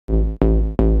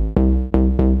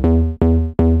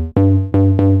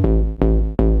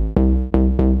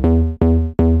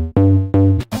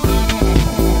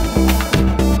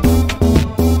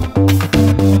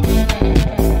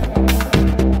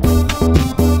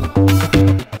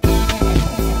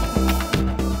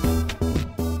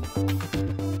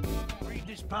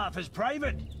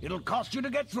private. It'll cost you to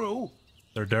get through.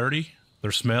 They're dirty.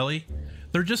 They're smelly.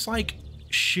 They're just like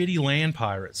shitty land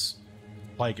pirates.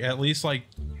 Like, at least, like,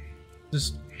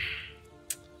 just...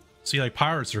 See, like,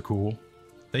 pirates are cool.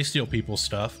 They steal people's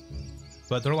stuff.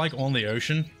 But they're, like, on the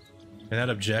ocean. And that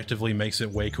objectively makes it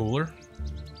way cooler.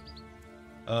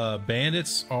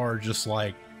 Bandits are just,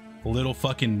 like, little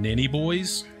fucking ninny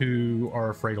boys who are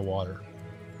afraid of water.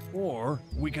 Or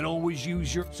we can always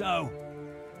use your... So...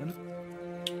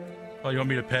 Oh, you want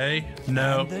me to pay?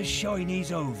 No. And the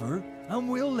shiny's over, and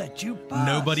we'll let you pass.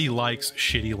 Nobody likes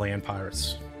shitty land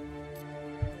pirates.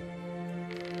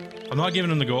 I'm not giving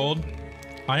them the gold.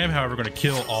 I am, however, going to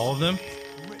kill all of them.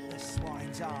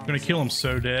 I'm going to kill them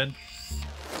so dead.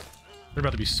 They're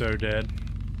about to be so dead.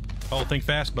 Oh, think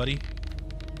fast, buddy.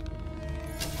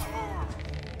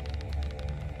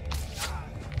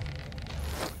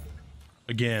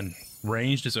 Again,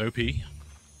 ranged is OP.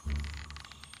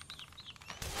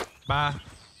 Bye.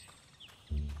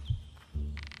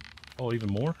 Oh, even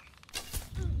more?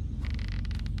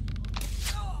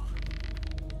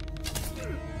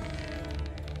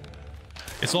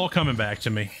 It's all coming back to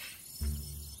me.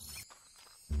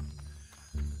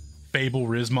 Fable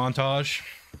Riz montage.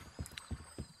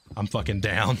 I'm fucking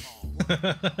down.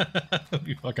 That'd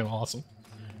be fucking awesome.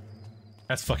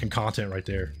 That's fucking content right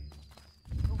there.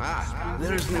 Ah,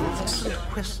 there's no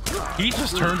question. He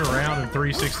just turned around and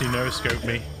 360 no-scoped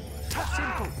me.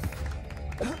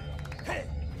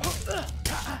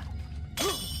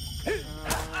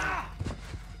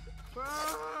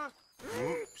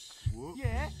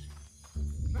 Yeah.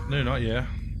 No, not yet.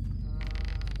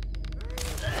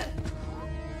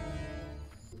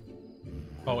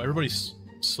 Oh, everybody's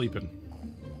sleeping.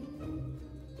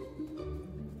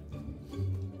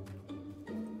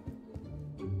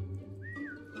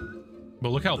 But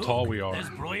look how tall we are. There's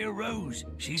Briar Rose.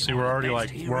 She's See, we're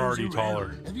already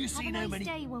taller. Have you seen how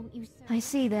many? I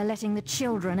see they're letting the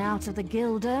children out of the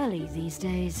guild early these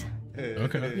days.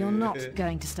 Okay. You're not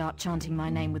going to start chanting my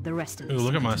name with the rest of the Ooh,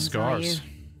 look at my skeletons, are you? scars.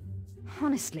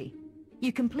 Honestly,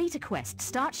 you complete a quest,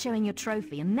 start showing your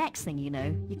trophy, and next thing you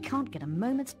know, you can't get a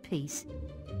moment's peace.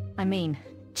 I mean,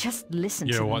 just listen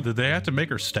to Yeah, what, them. did they have to make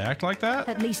her stacked like that?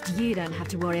 At least you don't have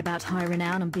to worry about high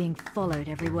renown and being followed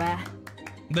everywhere.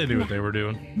 They knew what they were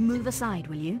doing. Move aside,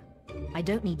 will you? I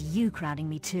don't need you crowding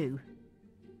me too.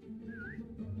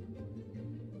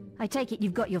 I take it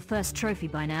you've got your first trophy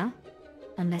by now?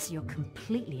 Unless you're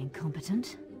completely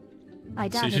incompetent. I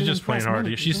doubt See, she's just playing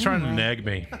hard. She's trying to anyway. nag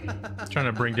me. Trying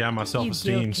to bring down my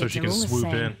self-esteem so she can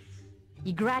swoop in.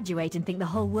 You graduate and think the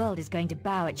whole world is going to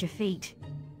bow at your feet.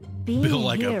 Being Built a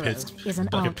like hero a is an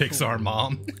art Pixar form,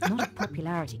 mom. not a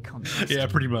popularity contest. Yeah,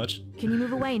 pretty much. Can you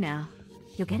move away now?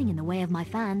 You're getting in the way of my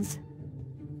fans.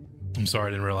 I'm sorry,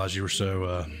 I didn't realize you were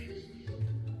so,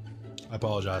 I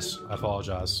apologize. I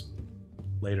apologize.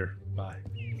 Later. Bye.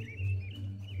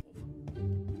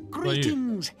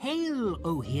 Greetings, hail,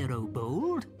 O hero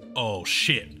bold. Oh,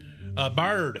 shit. A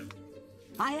bird.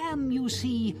 I am, you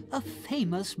see, a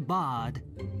famous bard.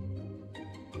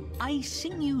 I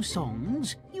sing you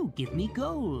songs, you give me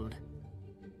gold.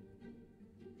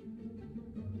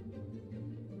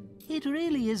 It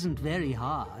really isn't very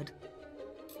hard.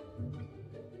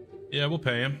 Yeah, we'll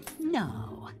pay him.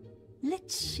 Now,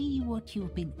 let's see what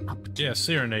you've been up to. Yeah,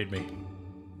 serenade me.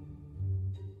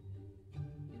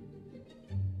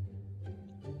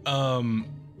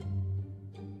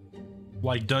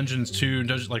 Like Dungeons 2,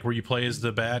 like where you play as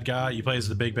the bad guy, you play as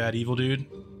the big bad evil dude,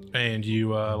 and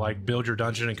you like build your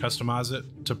dungeon and customize it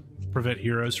to prevent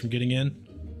heroes from getting in.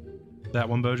 That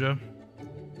one, Bojo.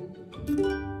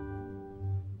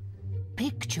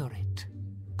 Picture it.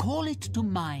 Call it to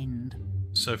mind.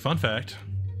 So, fun fact,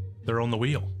 they're on the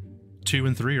wheel. 2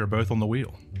 and 3 are both on the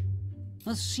wheel.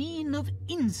 A scene of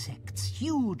insects,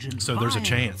 huge and So there's a vile.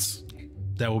 chance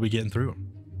that we'll be getting through them.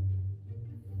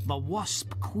 The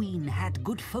wasp queen had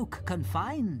good folk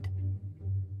confined.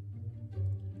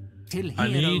 Till I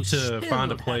need heroes to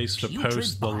find a spilled her place to putrid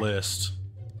post the bile. list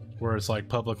where it's like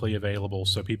publicly available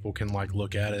so people can like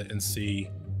look at it and see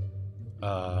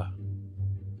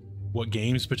what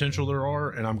games potential there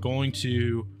are. And I'm going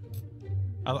to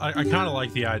I kind of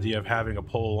like the idea of having a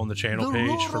poll on the channel The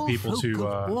page for rural people folk to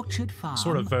of Orchard Farm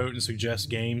sort of vote and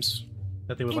suggest games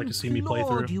that they would like to see me play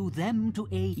implored through. you them to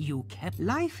aid you kept.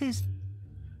 Life is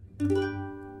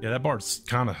Yeah, that bard's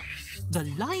kind of the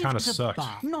lives Kinda of sucked.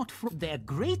 Bard, not from their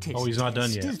greatest. Oh, he's not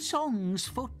done test yet. is songs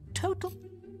for total.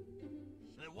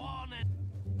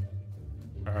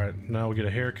 all right. Now we'll get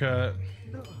a haircut.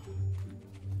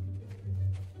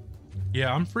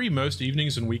 Yeah, I'm free most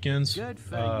evenings and weekends. Good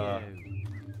for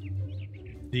you.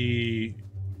 The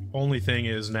Only thing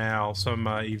is now some of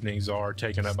my evenings are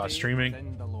taken up by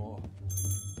streaming.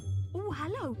 Oh,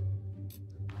 hello.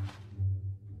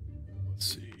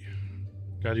 Let's see.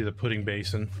 Gotta do the pudding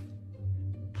basin.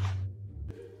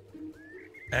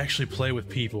 Actually play with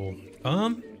people.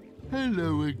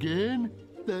 Hello again.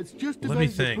 That's just Let me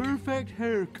about the think. perfect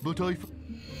haircut, but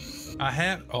I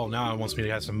have. Oh, now it wants me to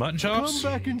have some mutton chops.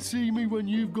 come back and see me when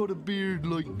you've got a beard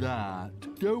like that.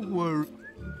 Don't worry.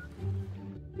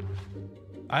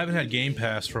 I haven't had Game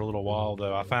Pass for a little while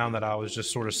though. I found that I was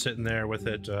just sort of sitting there with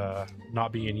it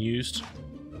not being used.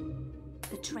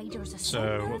 The traders are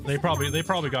So they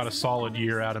probably got a solid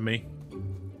year out of me.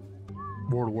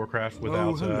 World of Warcraft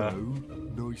without. Oh, hello.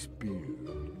 Nice beard.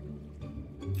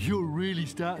 You're really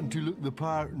starting to look the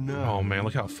part now. Oh man,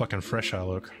 look how fucking fresh I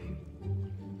look.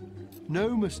 No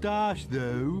moustache,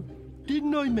 though.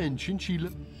 Didn't I mention she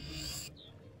look...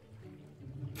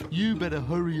 You better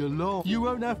hurry along. You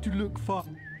won't have to look far.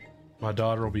 My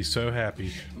daughter will be so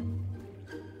happy.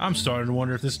 I'm starting to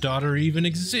wonder if this daughter even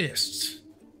exists.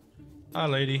 Hi,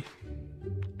 lady.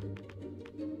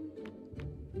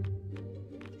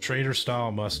 Trader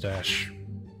style mustache.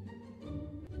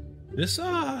 This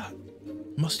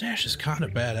mustache is kind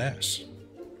of badass.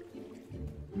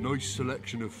 Nice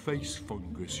selection of face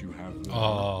fungus you have there.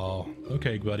 Oh,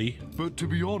 okay, buddy. But to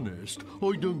be honest,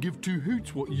 I don't give two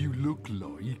hoots what you look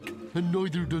like, and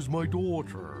neither does my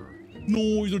daughter.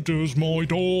 Neither does my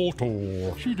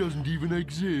daughter. She doesn't even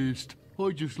exist.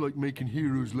 I just like making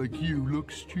heroes like you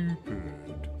look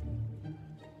stupid.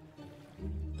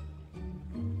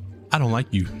 I don't like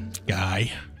you,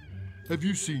 guy. Have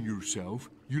you seen yourself?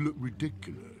 You look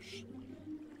ridiculous.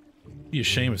 Be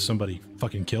ashamed if somebody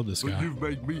fucking killed this But guy. you've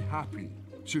made me happy.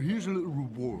 So here's a little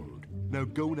reward. Now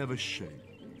go and have a shave.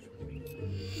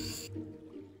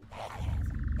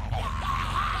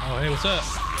 Oh, hey, what's up?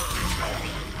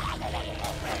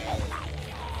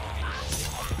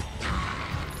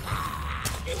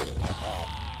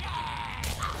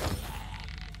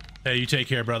 Hey, you take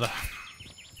care, brother.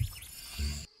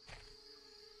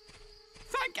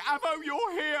 Thank Avo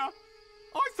you're here!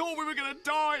 I thought we were gonna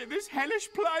die in this hellish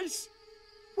place!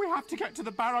 We have to get to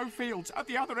the Barrow Fields at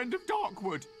the other end of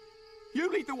Darkwood. You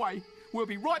lead the way. We'll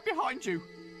be right behind you.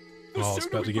 The Oh, it's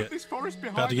sooner about we to put get- this forest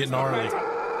behind about to get us, the gnarly. better.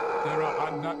 There are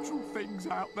unnatural things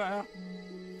out there.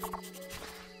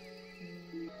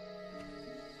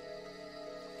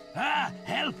 Ah,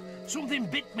 help! Something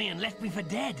bit me and left me for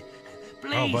dead.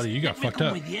 Please, Oh, buddy, you got let me fucked come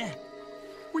up. with you.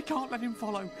 We can't let him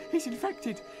follow. He's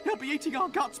infected. He'll be eating our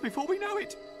guts before we know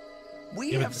it.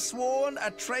 We Yeah, but- have sworn a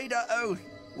traitor oath.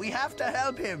 We have to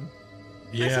help him.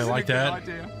 This Yeah, I isn't like a good that.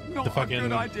 idea. Not The fucking a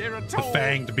good idea at the all.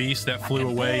 fanged beast that I flew can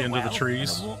away bear into well, the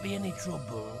trees. There won't be any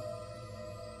trouble.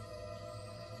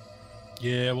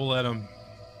 Yeah, we'll let him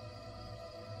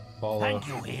follow. Thank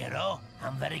you, hero.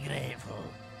 I'm very grateful.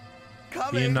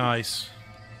 Come Being in. nice.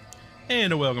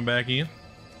 And a welcome back, Ian.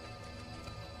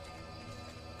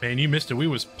 Man, you missed it. We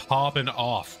was popping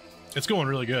off. It's going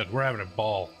really good. We're having a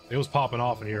ball. It was popping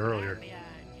off in here earlier.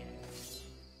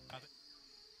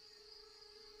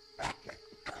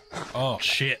 Oh,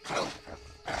 shit.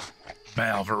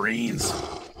 Balverines.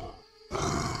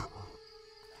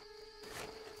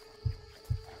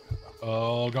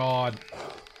 Oh, God.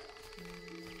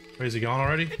 Wait, is he gone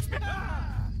already?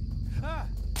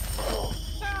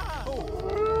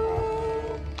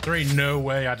 There ain't no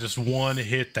way I just one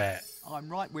hit that. I'm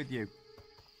right with you.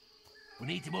 We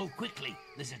need to move quickly.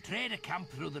 There's a trader camp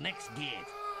through the next gate.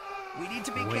 We need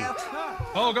to be careful.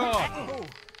 Oh, God.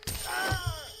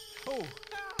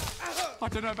 I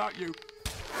don't know about you.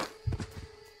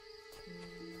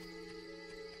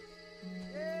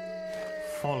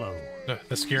 Follow.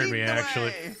 That scared me, Lead the actually.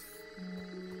 way.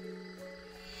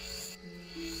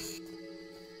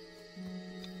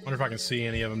 Wonder if I can see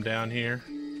any of them down here.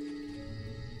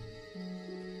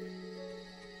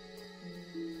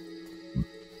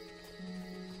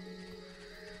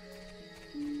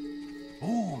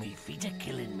 Oh, me feet are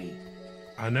killing me.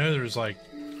 I know there's like...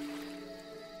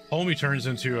 Homie turns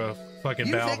into a fucking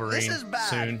You think this is Balverine bad?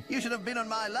 soon. You should have been on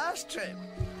my last trip.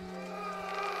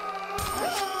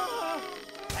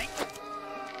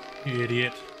 You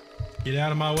idiot. Get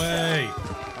out of my way.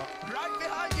 Right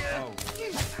behind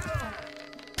you.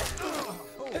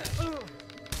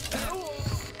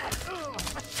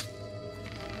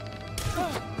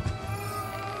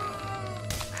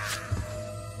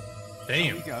 Damn.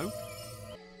 Here we go.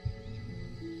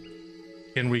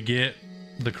 Can we get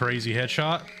the crazy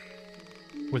headshot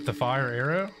with the fire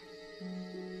arrow?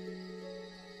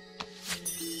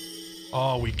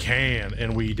 Oh, we can,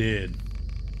 and we did.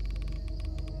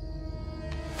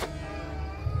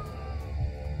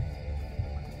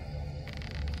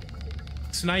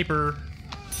 sniper.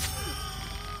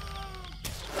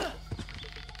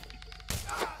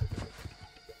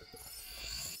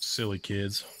 Silly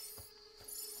kids.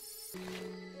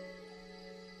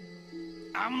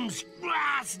 I'm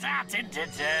starting to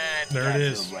turn. There it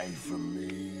is. Away from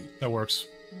me. That works.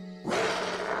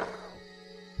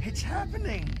 It's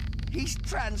happening. He's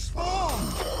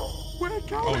transformed. We're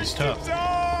going Oh, he's tough. to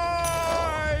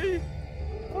die!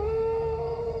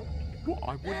 What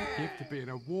I wouldn't give to be in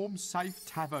a warm, safe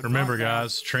tavern. Remember, right now.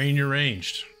 guys, train your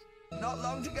ranged. Not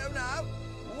long to go now.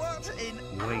 What in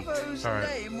Wait. Avo's All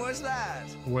right. name was that?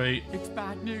 Wait. It's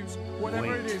bad news.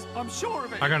 Whatever it is, I'm sure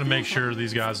of it. I gotta make sure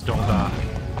these guys don't die.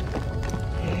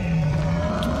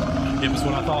 It was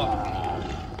what I thought.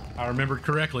 I remembered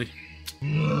correctly.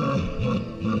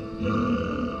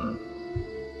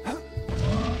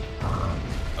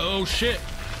 Oh shit.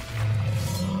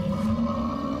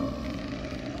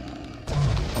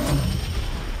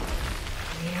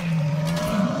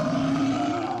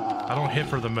 I don't hit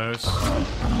for the most.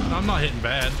 I'm not hitting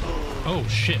bad. Oh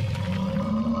shit.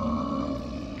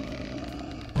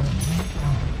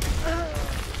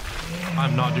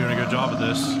 I'm not doing a good job of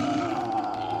this.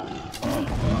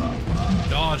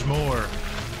 Dodge more.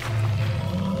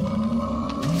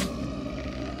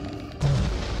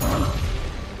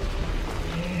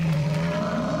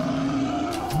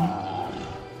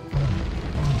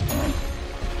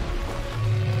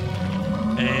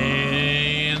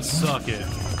 And suck it.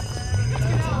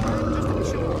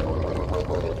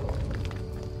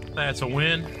 That's a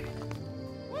win.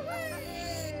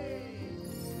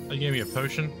 They gave me a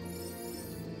potion.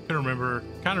 Kind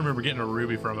of remember getting a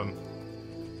ruby from him.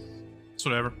 It's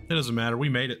whatever. It doesn't matter. We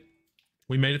made it.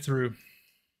 We made it through.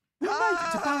 We made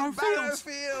it to Barrow Fields.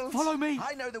 Fields. Follow me.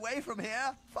 I know the way from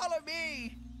here. Follow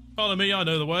me. Follow me. I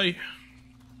know the way.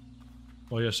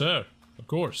 Well, yes, sir. Of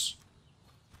course.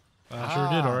 I sure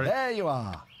did. All right. There you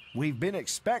are. We've been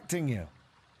expecting you.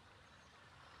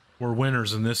 We're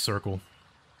winners in this circle.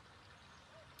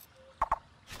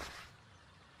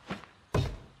 Look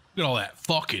at all that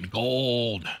fucking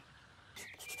gold.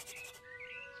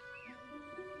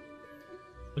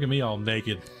 Look at me all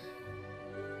naked.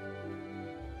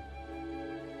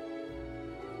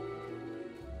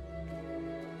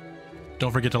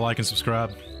 Don't forget to like and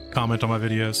subscribe. Comment on my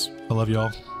videos. I love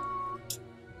y'all.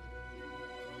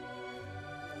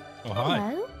 Oh, hi.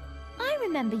 Hello. I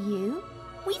remember you.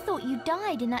 We thought you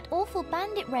died in that awful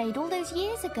bandit raid all those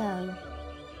years ago.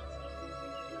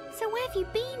 So where have you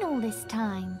been all this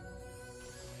time?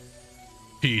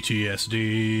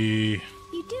 PTSD.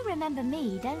 You do remember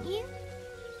me, don't you?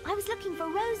 I was looking for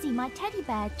Rosie, my teddy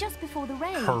bear, just before the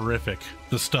raid. Horrific.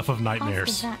 The stuff of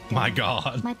nightmares. After that day, My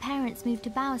God. My parents moved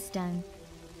to Bowerstone,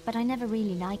 but I never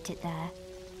really liked it there.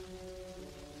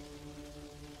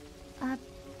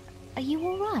 Are you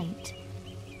all right?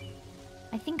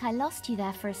 I think I lost you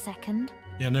there for a second.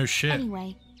 Yeah, no shit.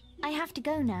 Anyway, I have to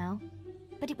go now,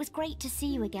 but it was great to see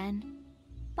you again.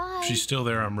 Bye. If she's still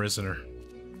there, I'm rizzing her.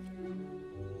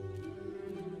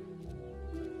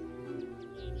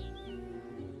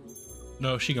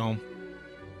 No, she gone.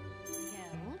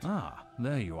 Ah,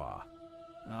 there you are.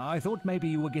 I thought maybe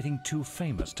you were getting too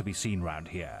famous to be seen round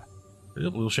here. A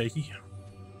little shaky.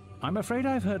 I'm afraid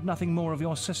I've heard nothing more of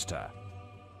your sister,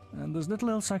 and there's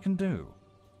little else I can do.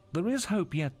 There is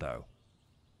hope yet, though.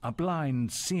 A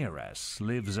blind seeress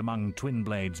lives among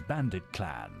Twinblade's bandit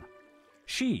clan.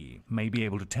 She may be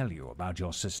able to tell you about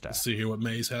your sister. Let's see here what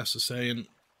Maze has to say, and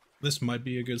this might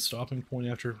be a good stopping point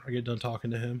after I get done talking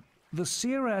to him. The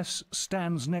seeress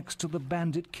stands next to the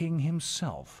bandit king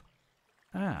himself.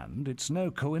 And it's no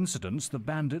coincidence the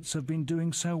bandits have been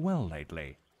doing so well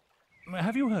lately.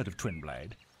 Have you heard of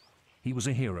Twinblade? He was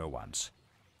a hero once.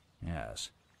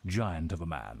 Yes, giant of a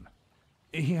man.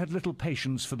 He had little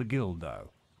patience for the guild,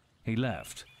 though. He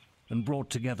left and brought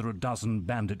together a dozen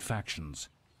bandit factions.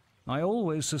 I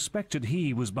always suspected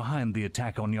he was behind the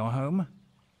attack on your home.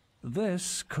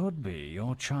 This could be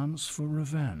your chance for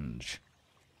revenge.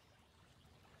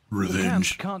 The camp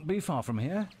can't be far from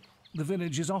here. The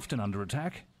village is often under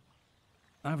attack.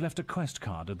 I've left a quest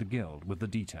card at the guild with the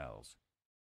details.